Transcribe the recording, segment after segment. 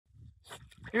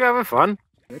You having fun?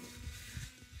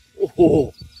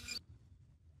 Oh.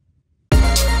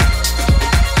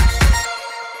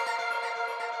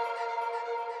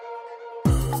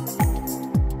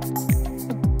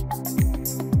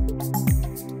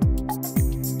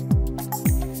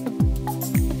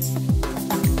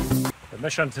 The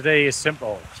mission today is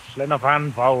simple. Llyn Y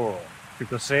Fan Fawr, if you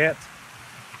could say it.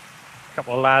 A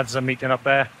couple of lads are meeting up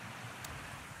there.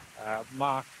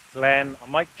 Mark, Glenn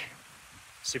and Mike.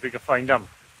 See if we can find them.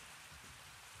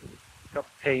 Got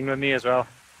Payne with me as well.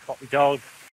 Got my dog.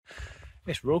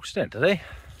 It's roasting today.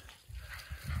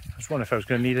 I was wondering if I was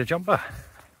going to need a jumper.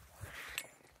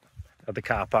 At the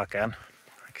car park then.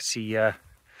 I could see a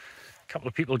couple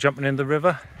of people jumping in the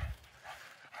river.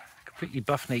 Completely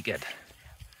buff naked.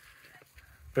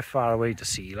 A bit far away to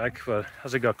see, like, but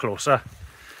as I got closer,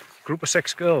 group of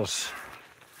 6 girls,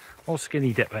 all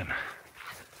skinny dipping.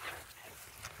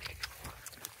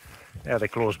 Yeah, they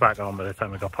closed back on by the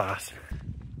time I got past.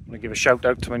 I'm gonna give a shout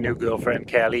out to my new girlfriend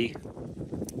Kelly.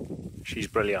 She's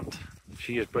brilliant.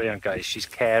 She is brilliant, guys. She's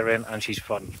caring and she's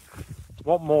fun.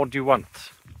 What more do you want?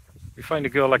 If you find a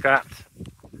girl like that,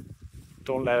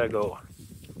 don't let her go.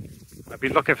 I've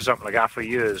been looking for something like that for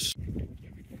years.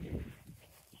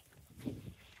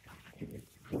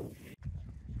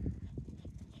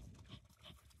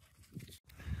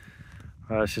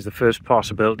 This is the first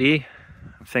possibility.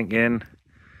 I'm thinking,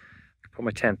 put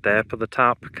my tent there, put the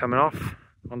tarp coming off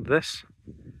onto this.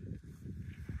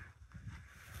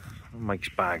 Mike's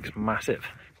bag's massive.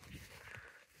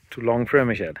 Too long for him,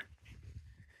 he said.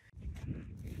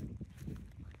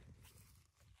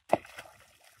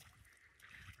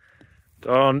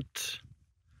 Don't.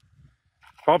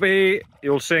 Bobby,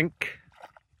 you'll sink.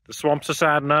 The swamps of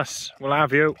sadness will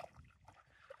have you.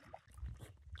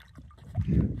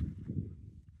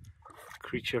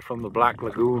 Creature from the Black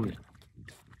Lagoon.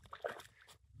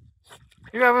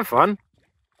 You having fun?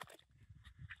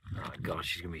 Oh my god,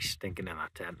 she's gonna be stinking in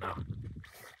that tent now.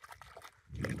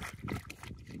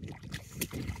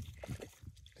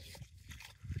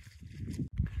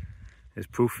 There's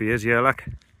proof he is, yeah, look.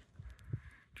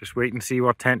 Just wait and see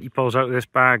what tent he pulls out of this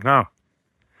bag now.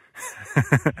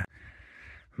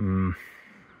 Might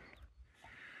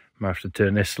have to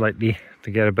turn this slightly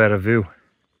to get a better view.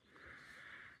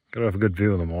 Gotta have a good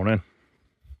view in the morning.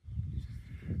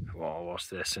 Oh, what's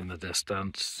this in the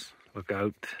distance? Look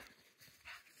out.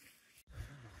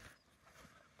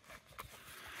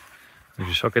 We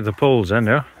just hook at the poles in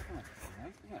there.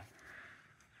 There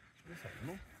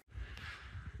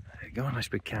you go, nice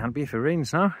big canopy if it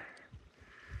rains now.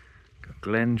 Got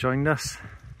Glenn joined us.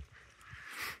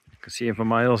 You can see him for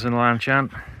miles in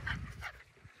Lanchant.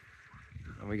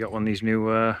 And we got one of these new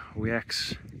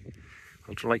WX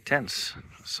ultralight tents.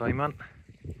 Simon.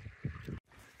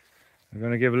 I'm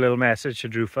going to give a little message to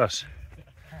Drufus.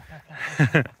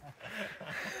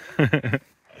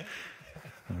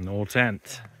 An old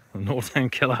tent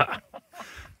killer.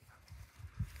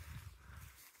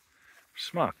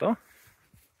 Smart though.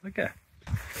 Look at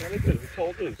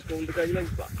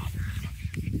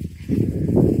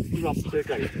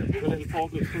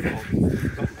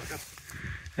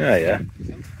yeah.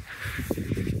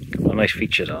 Got a nice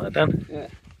features on it then. Yeah.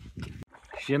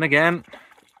 She's in again.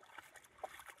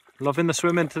 Loving the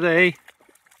swimming today.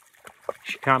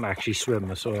 She can't actually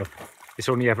swim, so it's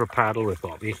only ever a paddle with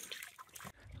Bobby.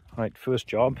 Right, first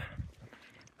job.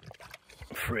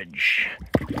 Fridge.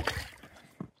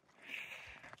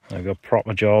 I've got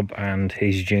proper job and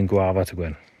hazy gin guava to go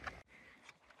in.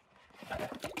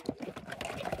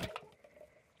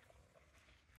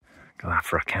 Got that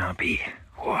for a canopy.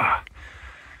 Whoa. I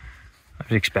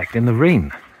was expecting the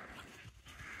rain.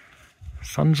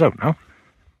 Sun's out now.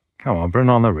 Come on, bring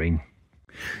on the rain.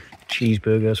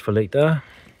 Cheeseburgers for later.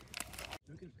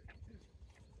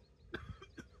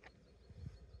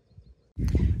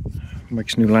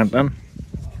 Mike's new lantern.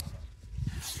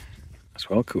 That's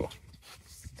well cool.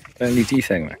 LED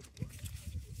thing, man.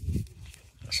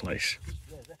 That's nice.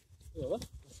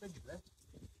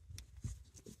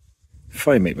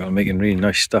 Fine, mate, I'm making really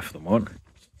nice stuff at the moment.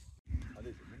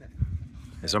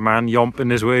 There's a man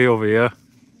yomping his way over here.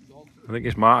 I think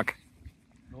it's Mark.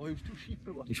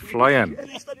 He's flying.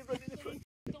 He's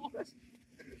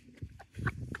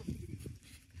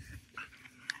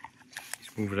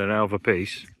moving at a hell of a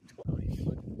pace.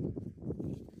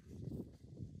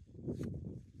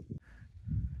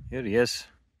 Here he is.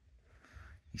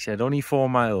 He said only 4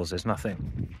 miles, there's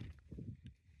nothing.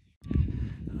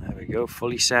 There we go,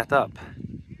 fully set up.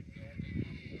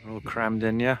 All crammed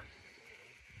in here.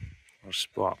 Or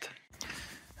spot.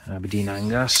 Aberdeen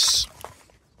Angus.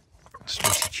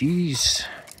 Spicy cheese.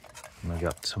 And I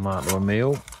got tomato and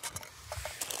mayo.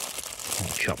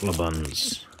 couple of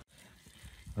buns.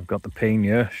 I've got the pain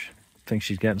here. Think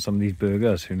she's getting some of these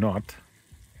burgers. Who not?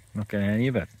 Not getting any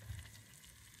of it.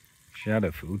 She had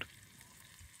her food.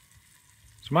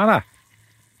 What's the matter?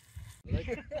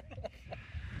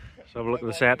 Let's have a look at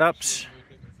the setups.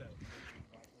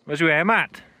 Where's your air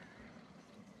mat?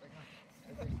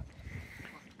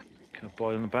 Got a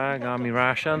boil in the bag, army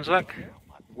rations, look.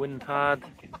 Wind hard.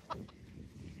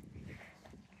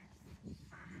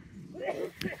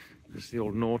 This is the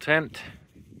old no tent.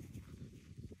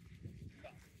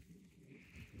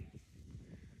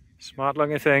 Smart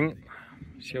looking thing.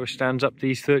 See how it stands up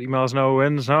these 30 miles an hour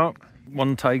winds now.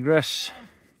 One tigress.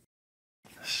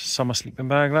 Summer sleeping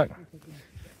bag, look.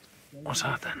 What's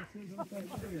that then?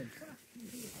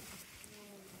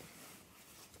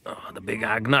 Oh, the big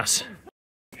Agnes.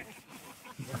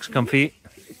 Looks comfy.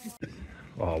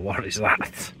 Oh, what is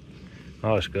that?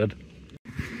 Oh, it's good.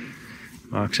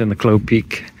 Mark's in the Cloud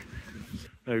Peak.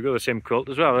 There we go, the same quilt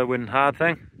as well, the wind hard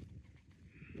thing.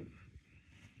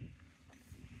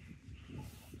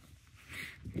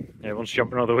 Everyone's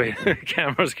jumping all the way, the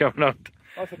camera's coming out.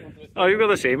 Oh, you've got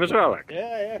the same as well, like?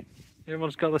 Yeah.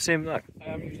 Everyone's got the same, like? I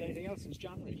haven't used anything else since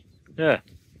January. Yeah.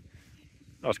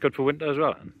 Oh, it's good for winter as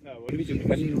well. No, what do we do? -1,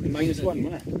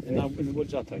 wasn't it? In the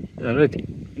woods that time. Yeah, right.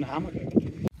 In a hammock.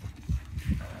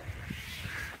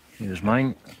 Here's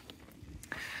mine.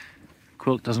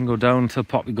 Quilt doesn't go down until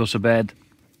Poppy goes to bed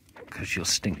because she'll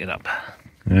stink it up.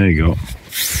 There you go.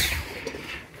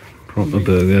 Proper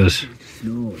burgers.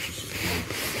 No.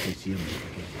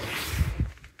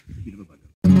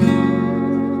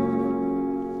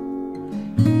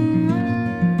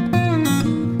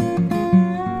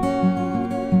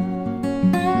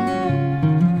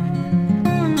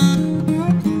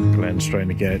 Glenn's trying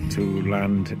to get to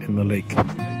land in the lake.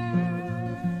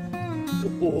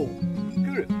 Oh,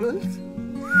 good.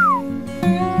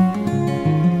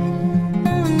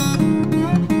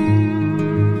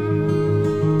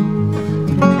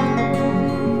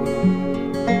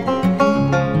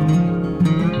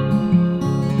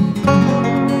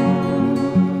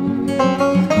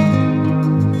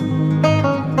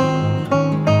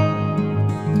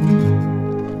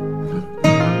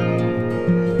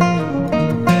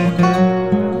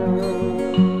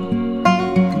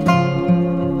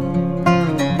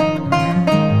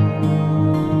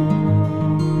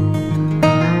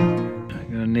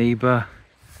 Neighbour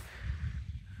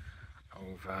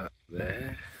over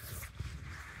there.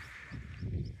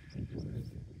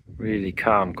 Really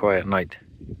calm, quiet night.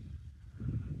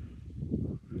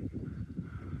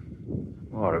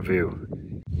 What a view.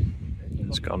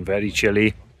 It's gone very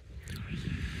chilly.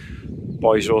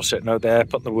 Boys are all sitting out there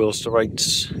putting the wheels to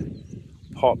rights.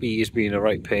 Poppy is being a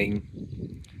right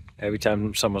pain. Every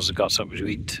time someone's got something to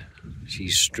eat,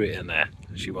 she's straight in there.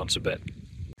 She wants a bit.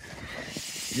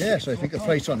 Yes, I think the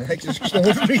price on eggs is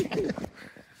extraordinary.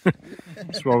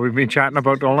 That's what we've been chatting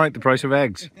about all night, the price of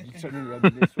eggs.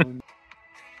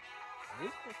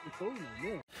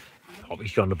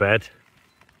 Poppy's gone to bed.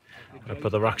 I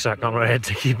put the rucksack on her head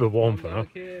to keep her warm for now.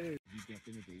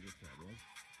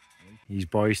 These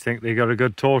boys think they got a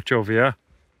good torch over here.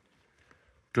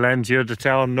 Glenn's here to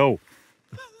tell them no.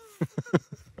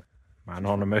 Man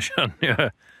on a mission,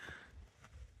 yeah.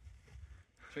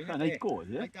 Nice go, is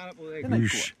it?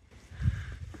 Whoosh.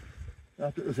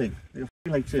 That's the thing. They're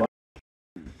like it.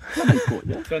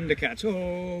 Thundercats,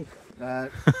 oh!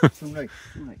 Too late.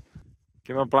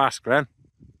 Give him a blast, Glenn.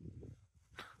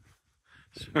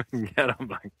 So we can get him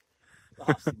like.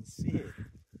 That's insane.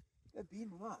 They're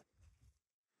being mad.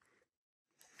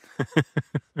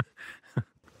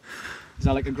 Is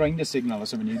that like a grinder signal or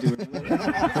something you do? That's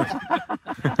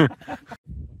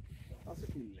a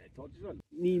cool lead torch as well.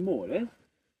 Need more, eh?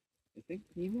 I think,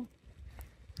 need more?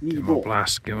 Give him a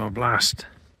blast, give him a blast.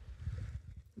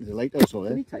 There's a light also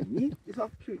there.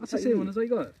 That's the same one as I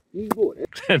got. Need more, eh?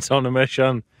 Glenn's on a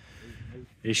mission.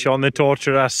 He's showing the torch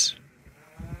at us.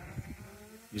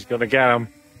 He's gonna get him.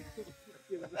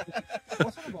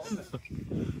 What's the bottom of it? You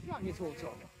haven't your torch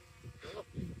on.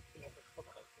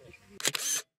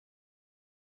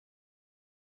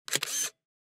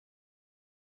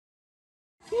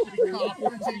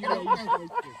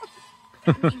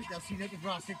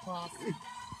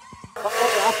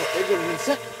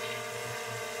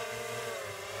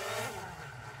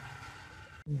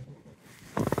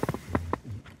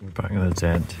 We're back in the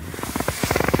tent.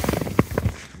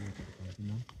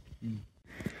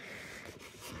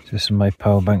 This is my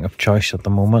power bank of choice at the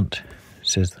moment. It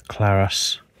says the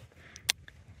Claris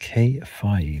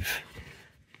K5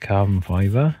 carbon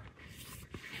fibre,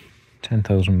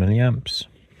 10,000 milliamps,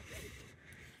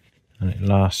 and it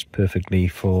lasts perfectly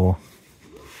for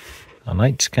our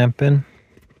night's camping.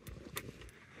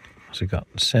 So we got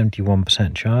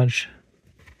 71% charge.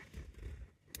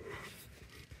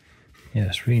 Yeah,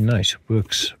 it's really nice. It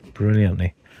works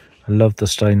brilliantly. I love the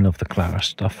styling of the Clara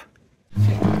stuff.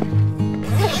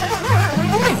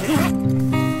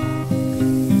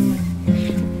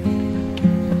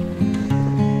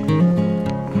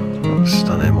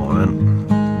 Stunning morning.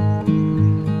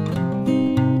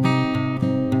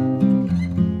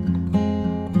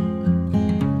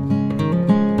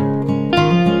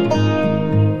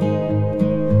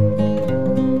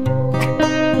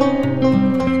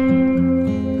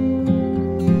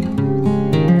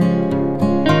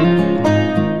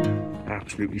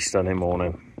 Absolutely stunning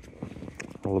morning.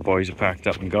 All the boys are packed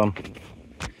up and gone.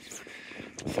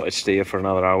 I thought I'd stay here for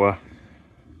another hour.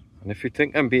 And if you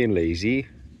think I'm being lazy,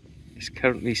 it's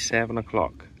currently 7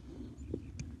 o'clock.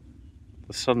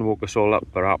 The sun woke us all up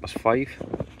about 5:30.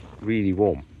 Really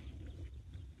warm.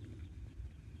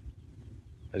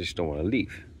 I just don't want to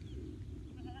leave.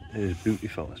 It is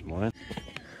beautiful this morning.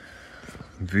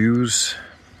 Views.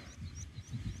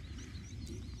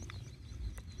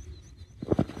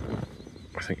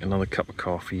 I think another cup of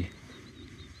coffee.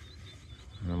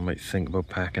 I might think about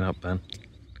packing up then.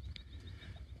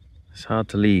 It's hard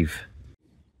to leave.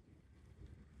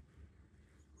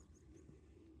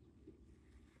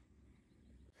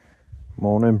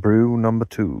 Morning brew number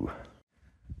 2.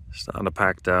 Starting to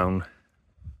pack down.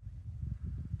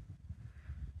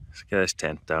 Let's get this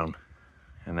tent down.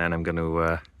 And then I'm going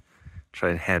to try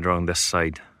and head around this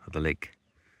side of the lake.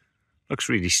 Looks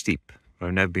really steep, but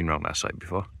I've never been around that side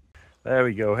before. There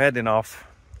we go, heading off.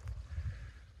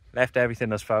 Left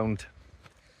everything as found.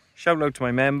 Shout out to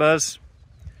my members.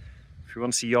 If you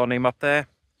want to see your name up there,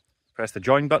 press the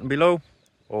join button below,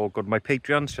 or go to my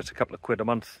Patreon. It's just a couple of quid a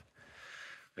month.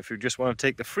 If you just want to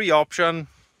take the free option,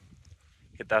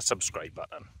 hit that subscribe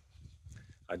button.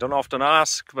 I don't often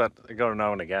ask, but I go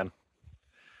now and again.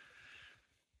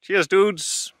 Cheers,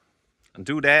 dudes and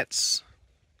dudettes.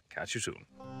 Catch you soon.